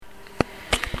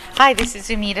Hi, this is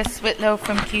Umida Switlow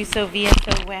from QSO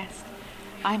VSO West.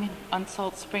 On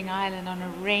Salt Spring Island on a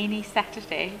rainy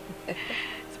Saturday.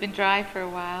 It's been dry for a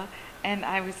while, and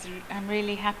I'm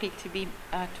really happy to be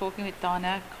talking with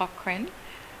Donna Cochrane,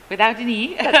 without an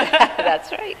E.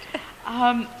 That's right.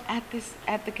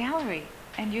 At the gallery,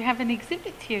 and you have an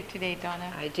exhibit here today,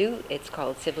 Donna. I do. It's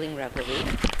called Sibling Revelry.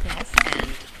 Yes.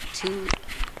 And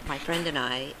my friend and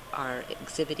I are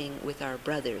exhibiting with our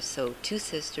brothers, so 2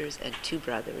 sisters and 2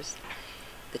 brothers.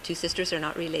 The 2 sisters are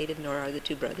not related, nor are the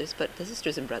 2 brothers, but the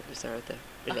sisters and brothers are the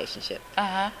relationship.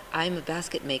 I'm a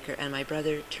basket maker, and my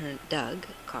brother Doug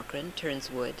Cochrane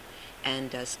turns wood and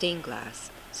does stained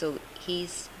glass. So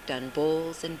he's done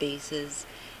bowls and vases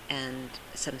and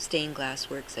some stained glass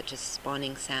work such as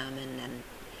spawning salmon and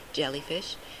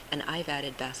jellyfish, and I've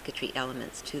added basketry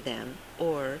elements to them,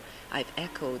 or I've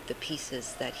echoed the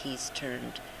pieces that he's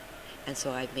turned, and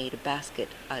so I've made a basket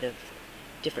out of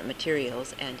different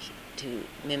materials and to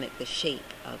mimic the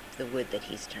shape of the wood that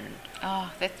he's turned.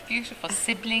 Oh, that's beautiful.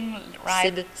 Sibling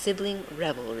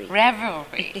Revelry.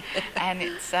 Revelry. And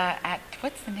it's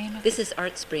what's the name of This is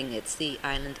Art Spring. It's the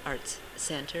Island Arts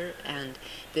Center, and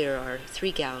there are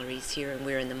 3 galleries here, and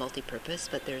we're in the multi-purpose,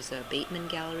 but there's a Bateman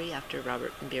Gallery after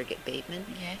Robert and Birgit Bateman,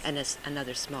 yes, and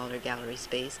another smaller gallery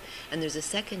space. And there's a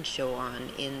second show on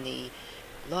in the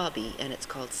lobby, and it's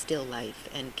called Still Life,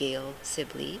 and Gail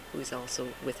Sibley, who's also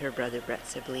with her brother Brett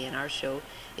Sibley in our show,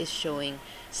 is showing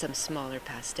some smaller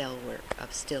pastel work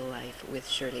of still life with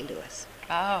Shirley Lewis.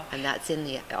 Oh. And that's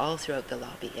all throughout the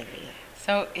lobby area.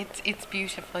 So it's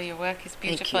beautiful. Your work is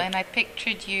beautiful. Thank you. And I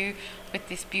pictured you with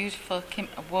this beautiful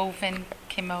woven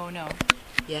kimono.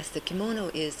 Yes, the kimono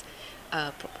is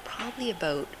probably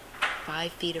about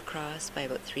 5 feet across by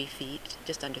about 3 feet,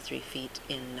 just under 3 feet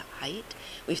in height.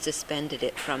 We've suspended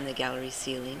it from the gallery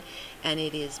ceiling, and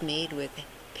it is made with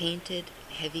painted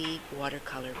heavy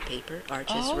watercolor paper,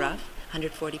 Arches Rough,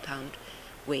 140-pound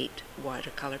weight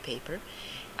watercolor paper.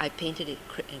 I painted it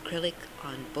acrylic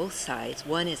on both sides.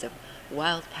 One is a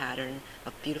wild pattern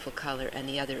of beautiful color, and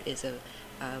the other is a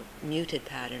muted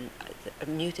pattern, a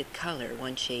muted color,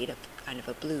 one shade of kind of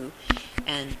a blue.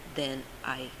 And then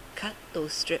I cut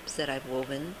those strips that I've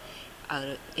woven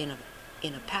out in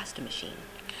a pasta machine.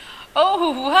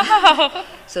 Oh, wow!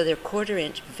 So they're 1/4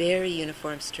 inch, very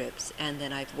uniform strips, and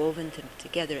then I've woven them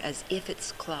together as if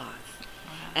it's cloth.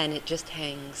 Wow. And it just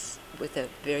hangs with a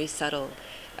very subtle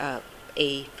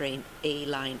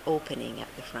A-line opening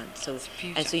at the front. So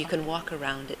you can walk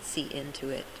around it, see into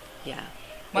it. Yeah.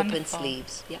 Wonderful. Open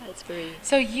sleeves. Yeah, it's very...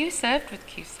 So you served with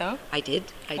QSO? I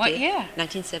did. What year?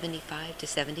 1975 to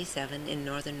 77 in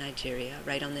northern Nigeria,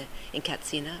 in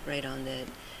Katsina, right on the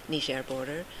Niger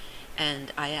border.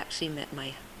 And I actually met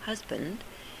my husband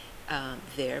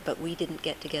there, but we didn't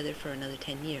get together for another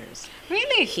 10 years.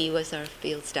 Really? He was our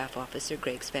field staff officer,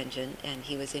 Greg Spengen, and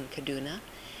he was in Kaduna,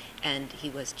 and he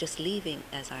was just leaving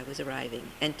as I was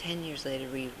arriving. And 10 years later,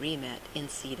 we re-met in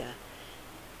Sida,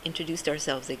 introduced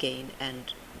ourselves again,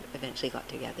 and eventually got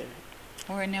together.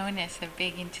 We're known as a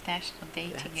big international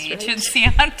dating That's agency,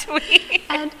 aren't we?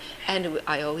 And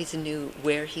I always knew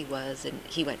where he was, and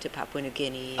he went to Papua New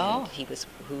Guinea, and he was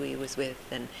who he was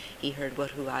with, and he heard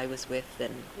who I was with,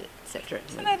 and etc.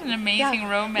 Isn't that an amazing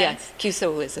romance? Yeah,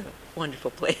 QSO is a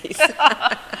wonderful place.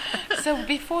 So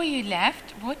before you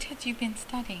left, what had you been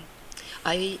studying?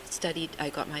 I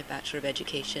got my Bachelor of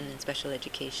Education in Special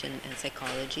Education and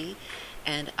Psychology,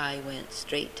 and I went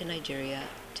straight to Nigeria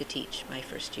to teach my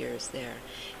first years there.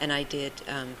 And I did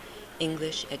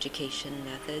English education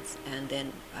methods, and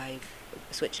then I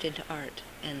switched into art,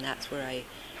 and that's where I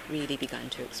really began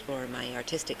to explore my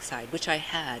artistic side, which I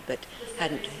had, but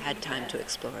hadn't had time to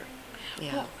explore.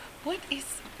 Yeah. Well,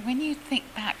 when you think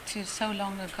back to so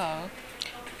long ago,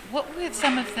 what were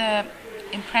some of the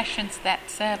impressions that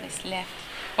service left?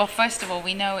 Well, first of all,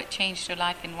 we know it changed your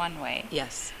life in one way.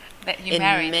 Yes. That you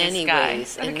married this guy.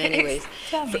 In many ways.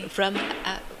 Tell me. From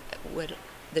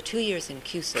the 2 years in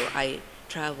QSO, I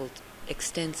traveled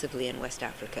extensively in West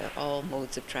Africa, all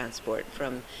modes of transport,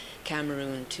 from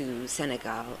Cameroon to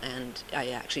Senegal, and I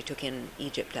actually took in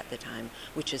Egypt at the time,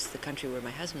 which is the country where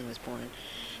my husband was born.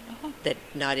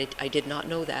 I did not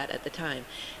know that at the time,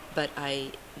 but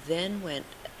I then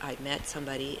I met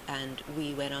somebody, and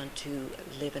we went on to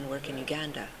live and work in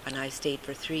Uganda, and I stayed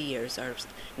for 3 years. Our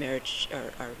marriage,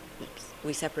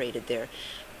 we separated there,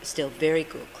 still very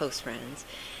close friends,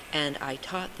 and I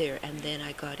taught there, and then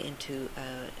I got into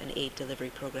an aid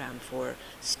delivery program for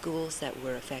schools that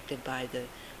were affected by the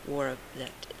war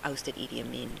that ousted Idi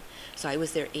Amin. So I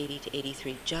was there 80 to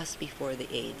 83, just before the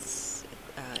AIDS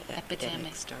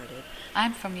epidemic started.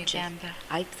 I'm from Uganda.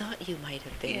 I thought you might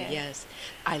have been, yes.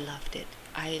 I loved it.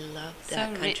 I loved So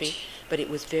that country, rich. but it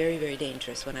was very, very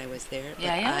dangerous when I was there. But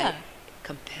Yeah.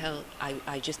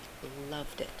 I just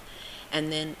loved it.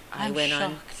 And then I I'm went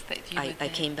on. shocked that you were I there.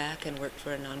 came back and worked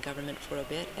for a non-government for a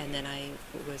bit, and then I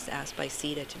was asked by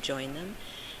CETA to join them.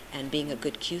 And being a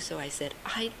good CUSO, I said,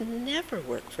 I'd never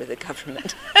work for the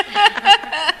government.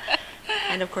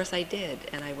 And of course I did,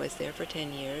 and I was there for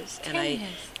 10 years. 10 and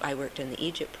years. I worked in the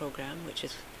Egypt program, which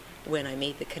is when I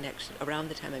made the connection, around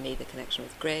the time I made the connection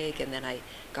with Greg, and then I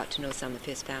got to know some of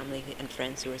his family and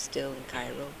friends who are still in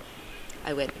Cairo.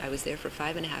 I was there for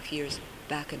 5.5 years,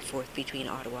 back and forth between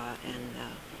Ottawa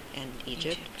and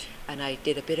Egypt. And I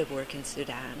did a bit of work in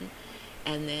Sudan,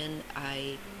 and then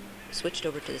I switched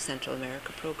over to the Central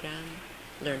America program,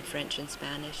 learned French and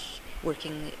Spanish,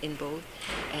 working in both,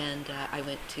 and I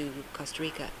went to Costa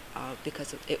Rica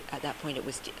because at that point it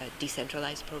was a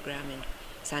decentralized program in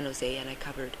San Jose, and I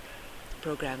covered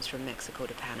programs from Mexico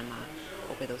to Panama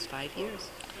over those 5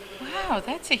 years. Wow,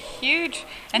 that's a huge.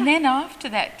 And then after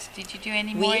that, did you do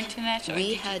any more international?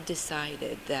 We had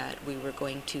decided that we were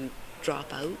going to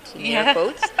drop out, in Yeah. air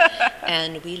quotes,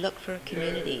 and we looked for a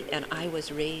community. And I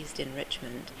was raised in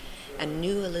Richmond and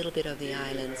knew a little bit of the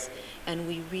islands, and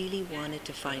we really wanted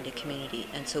to find a community.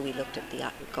 And so we looked at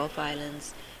the Gulf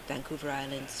Islands, Vancouver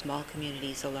Island, small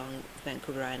communities along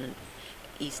Vancouver Island,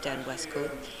 east and west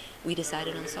coast. We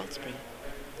decided on Salt Spring.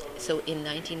 So in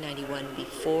 1991,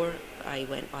 before I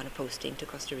went on a posting to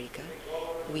Costa Rica,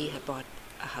 we had bought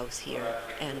a house here,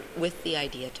 and with the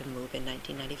idea to move in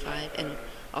 1995, and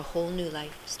a whole new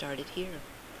life started here.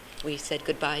 We said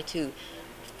goodbye to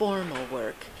formal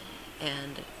work,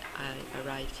 and I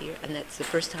arrived here, and that's the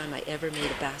first time I ever made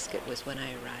a basket was when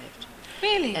I arrived.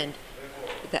 Really? And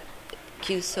that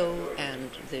CUSO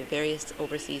and the various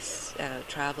overseas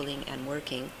traveling and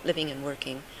working, living and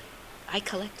working, I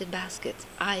collected baskets.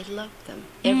 I loved them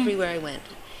everywhere I went.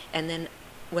 And then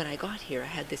when I got here, I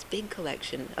had this big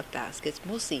collection of baskets,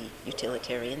 mostly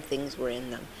utilitarian things were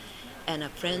in them. And a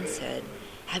friend said,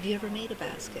 have you ever made a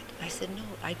basket? I said, no,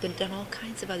 I've done all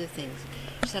kinds of other things.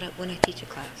 She said, when I teach a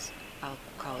class, I'll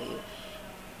call you.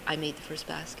 I made the first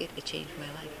basket. It changed my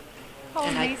life. How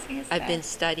And amazing is I've that? been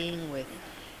studying with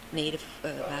native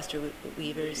master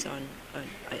weavers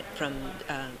from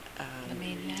The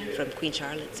mainland. from Queen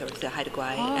Charlotte's or the Haida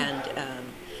Gwaii and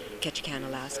Ketchikan,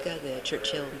 Alaska, the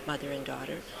Churchill mother and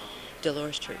daughter,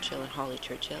 Dolores Churchill and Holly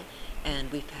Churchill,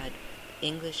 and we've had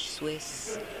English,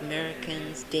 Swiss,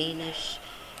 Americans, Danish,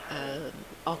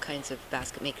 all kinds of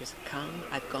basket makers come.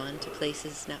 I've gone to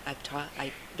places now.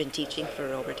 I've been teaching for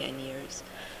over 10 years,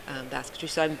 basketry.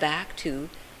 So I'm back to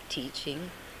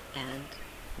teaching and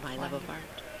my love of art.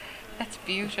 That's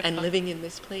beautiful. And living in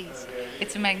this place.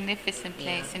 It's a magnificent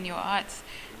place, Yeah. and your art's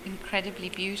incredibly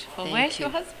beautiful. Thank Where's you.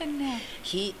 your husband now?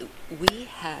 We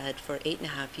had for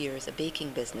 8.5 years a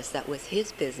baking business that was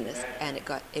his business, and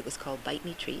it was called Bite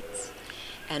Me Treats,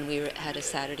 and we had a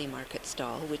Saturday market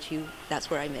stall, that's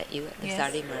where I met you, at the Yes.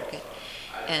 Saturday market,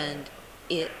 and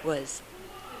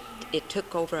it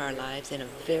took over our lives in a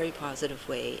very positive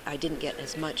way. I didn't get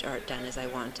as much art done as I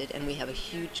wanted, and we have a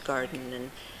huge garden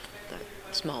and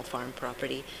a small farm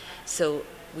property. So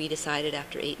we decided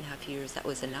after 8.5 years that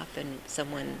was enough, and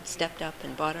someone stepped up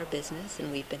and bought our business, and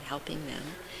we've been helping them.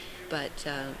 But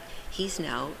he's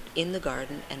now in the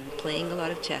garden and playing a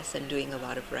lot of chess and doing a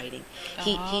lot of writing.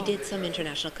 He did some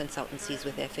international consultancies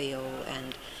with FAO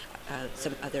and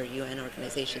some other UN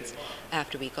organizations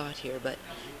after we got here, but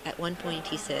at one point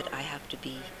he said, I have to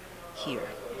be here.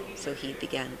 So he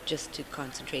began just to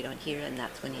concentrate on here, and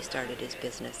that's when he started his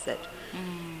business that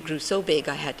grew so big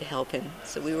I had to help him.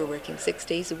 So we were working 6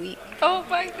 days a week Oh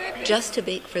my goodness. just to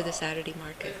bake for the Saturday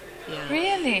market. Yeah.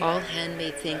 Really? All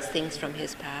handmade things from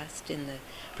his past,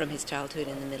 from his childhood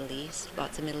in the Middle East,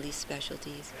 lots of Middle East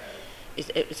specialties.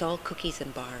 It's all cookies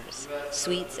and bars,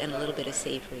 sweets and a little bit of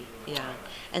savory, yeah.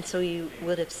 And so you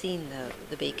would have seen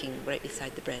the baking right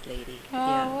beside the bread lady. Oh,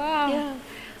 yeah. wow. Yeah.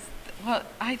 Well,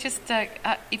 I just,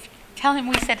 if tell him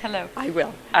we said hello. I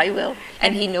will.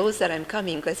 And he knows that I'm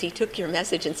coming because he took your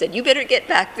message and said, you better get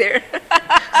back there.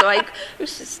 So I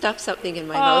stuffed something in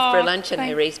my mouth for lunch, and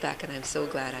I raced back, and I'm so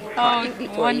glad I caught you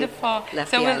before wonderful. you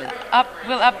left So the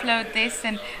we'll island. upload this,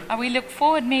 and we look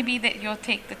forward maybe that you'll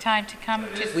take the time to come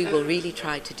to. We will really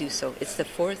try to do so. It's the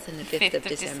 4th and the 5th of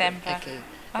December. Okay.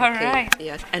 All right.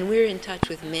 Yes. And we're in touch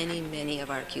with many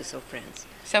of our CUSO friends.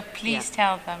 So please Yeah.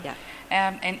 tell them. Yeah.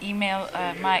 And email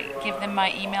give them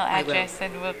my email I will. address,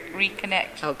 and we'll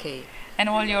reconnect. Okay. And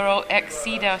all your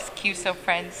ex-CEDAS CUSO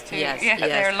friends too. Yes. Yeah, yes.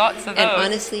 there are lots of those. And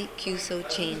honestly, CUSO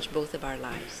changed both of our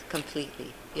lives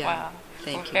completely. Yeah. Wow.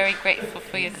 Thank We're you. very grateful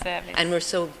for your service. And we're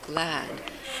so glad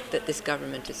that this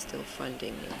government is still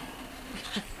funding you.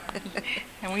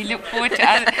 And we look forward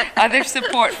to other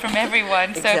support from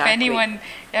everyone. So if anyone,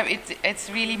 it's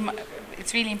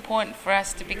really important for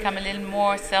us to become a little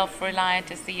more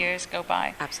self-reliant as the years go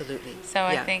by. Absolutely. So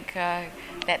I think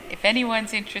that if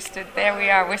anyone's interested, there we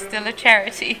are. We're still a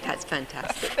charity. That's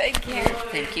fantastic. Thank you.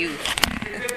 Thank you.